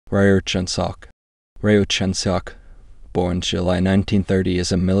Ryo Chun-sok. Ryo Chun-seok, born July 1930, is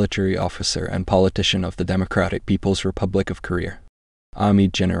a military officer and politician of the Democratic People's Republic of Korea. Army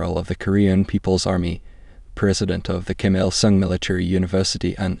General of the Korean People's Army, President of the Kim Il-sung Military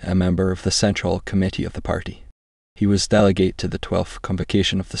University, and a member of the Central Committee of the party. He was delegate to the 12th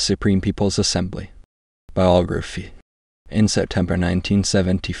Convocation of the Supreme People's Assembly. Biography. In September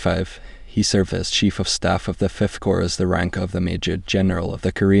 1975, he served as Chief of Staff of the 5th Corps as the rank of the Major General of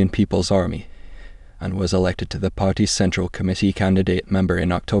the Korean People's Army, and was elected to the party's Central Committee candidate member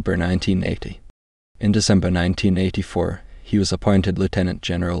in October 1980. In December 1984, he was appointed Lieutenant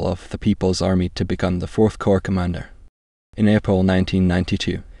General of the People's Army to become the 4th Corps Commander. In April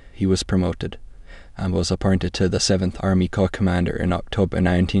 1992, he was promoted, and was appointed to the 7th Army Corps Commander in October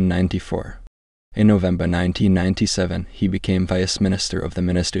 1994. In November 1997, he became Vice Minister of the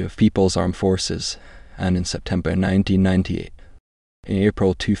Ministry of People's Armed Forces, and in September 1998. In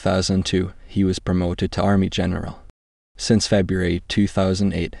April 2002, he was promoted to Army General. Since February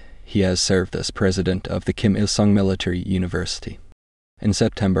 2008, he has served as President of the Kim Il-sung Military University. In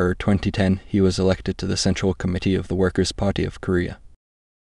September 2010, he was elected to the Central Committee of the Workers' Party of Korea.